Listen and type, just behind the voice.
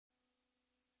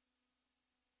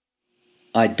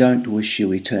I don't wish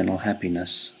you eternal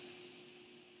happiness.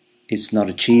 It's not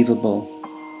achievable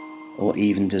or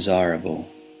even desirable.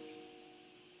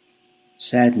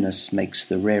 Sadness makes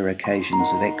the rare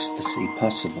occasions of ecstasy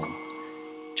possible,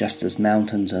 just as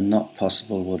mountains are not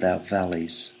possible without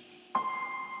valleys.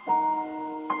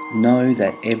 Know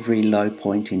that every low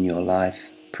point in your life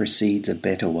precedes a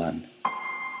better one,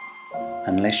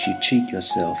 unless you cheat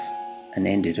yourself and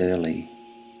end it early.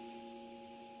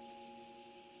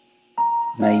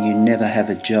 May you never have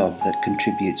a job that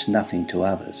contributes nothing to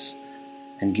others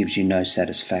and gives you no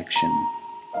satisfaction.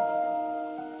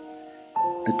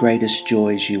 The greatest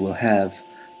joys you will have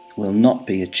will not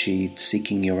be achieved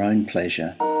seeking your own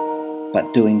pleasure,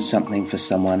 but doing something for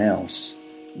someone else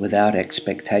without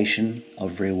expectation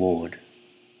of reward.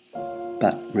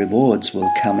 But rewards will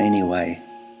come anyway.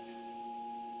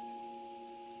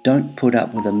 Don't put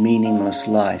up with a meaningless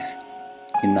life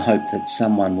in the hope that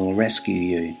someone will rescue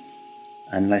you,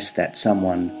 unless that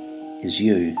someone is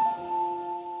you.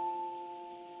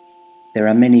 There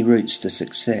are many routes to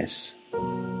success,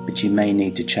 but you may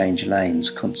need to change lanes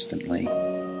constantly.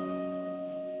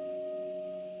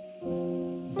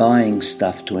 Buying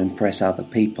stuff to impress other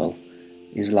people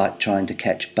is like trying to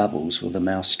catch bubbles with a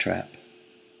mousetrap.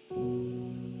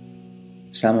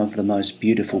 Some of the most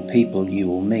beautiful people you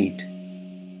will meet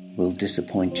will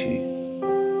disappoint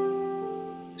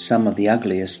you. Some of the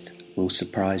ugliest will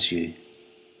surprise you.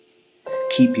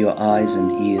 Keep your eyes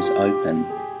and ears open.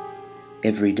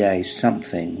 Every day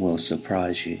something will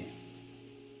surprise you.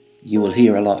 You will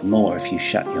hear a lot more if you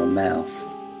shut your mouth.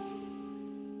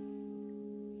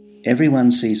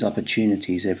 Everyone sees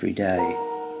opportunities every day.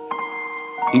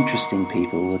 Interesting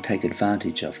people will take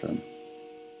advantage of them.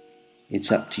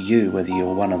 It's up to you whether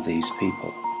you're one of these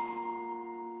people.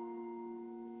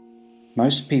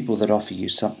 Most people that offer you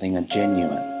something are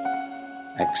genuine.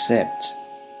 Accept,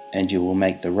 and you will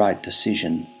make the right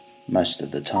decision most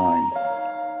of the time.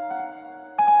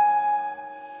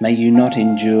 May you not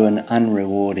endure an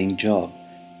unrewarding job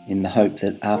in the hope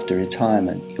that after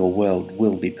retirement your world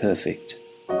will be perfect.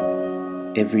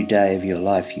 Every day of your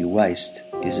life you waste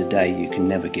is a day you can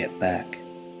never get back.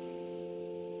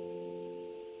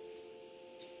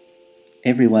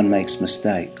 Everyone makes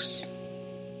mistakes.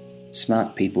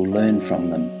 Smart people learn from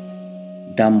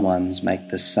them. Dumb ones make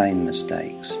the same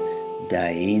mistakes,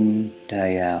 day in,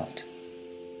 day out.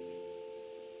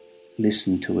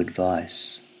 Listen to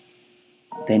advice.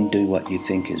 Then do what you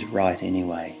think is right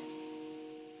anyway.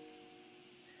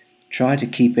 Try to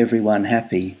keep everyone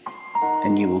happy,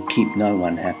 and you will keep no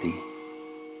one happy,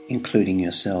 including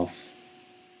yourself.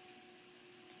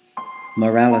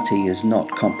 Morality is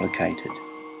not complicated.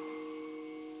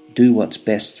 Do what's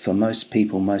best for most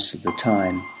people most of the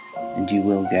time, and you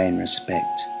will gain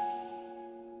respect.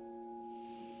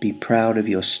 Be proud of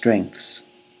your strengths,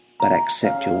 but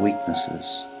accept your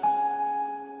weaknesses.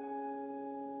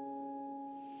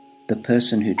 The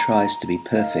person who tries to be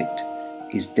perfect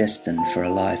is destined for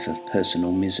a life of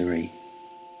personal misery.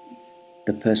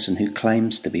 The person who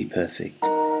claims to be perfect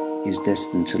is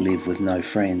destined to live with no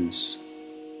friends.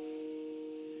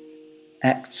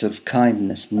 Acts of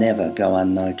kindness never go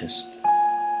unnoticed.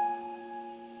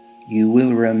 You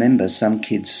will remember some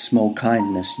kid's small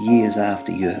kindness years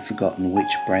after you have forgotten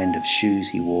which brand of shoes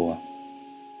he wore.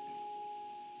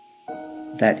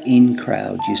 That in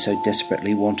crowd you so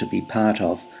desperately want to be part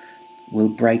of will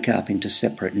break up into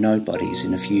separate nobodies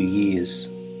in a few years.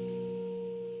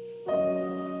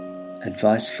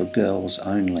 Advice for girls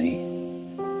only.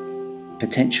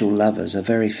 Potential lovers are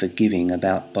very forgiving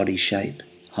about body shape,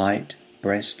 height,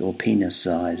 breast or penis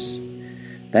size.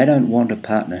 They don't want a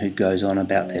partner who goes on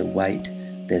about their weight,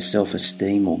 their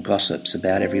self-esteem or gossips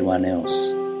about everyone else.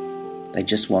 They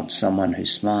just want someone who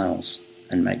smiles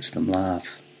and makes them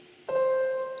laugh.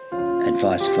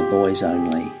 Advice for boys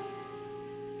only.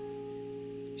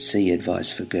 See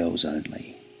advice for girls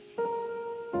only.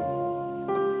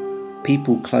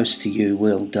 People close to you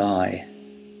will die.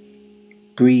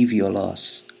 Grieve your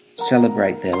loss,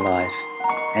 celebrate their life,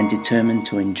 and determine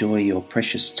to enjoy your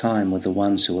precious time with the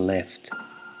ones who are left.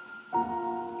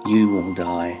 You will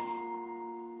die.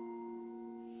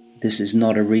 This is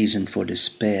not a reason for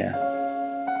despair.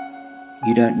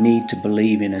 You don't need to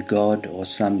believe in a God or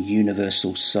some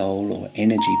universal soul or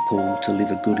energy pool to live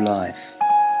a good life.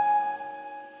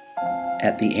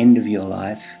 At the end of your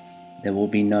life, there will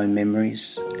be no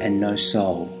memories and no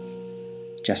soul,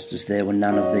 just as there were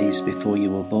none of these before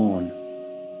you were born.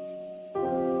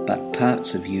 But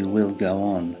parts of you will go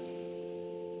on.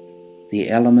 The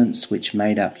elements which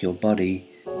made up your body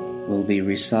will be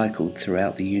recycled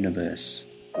throughout the universe.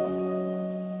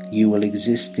 You will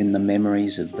exist in the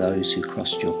memories of those who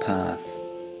crossed your path.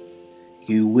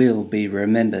 You will be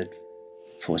remembered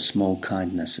for small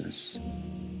kindnesses.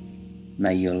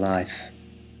 May your life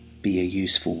be a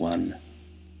useful one.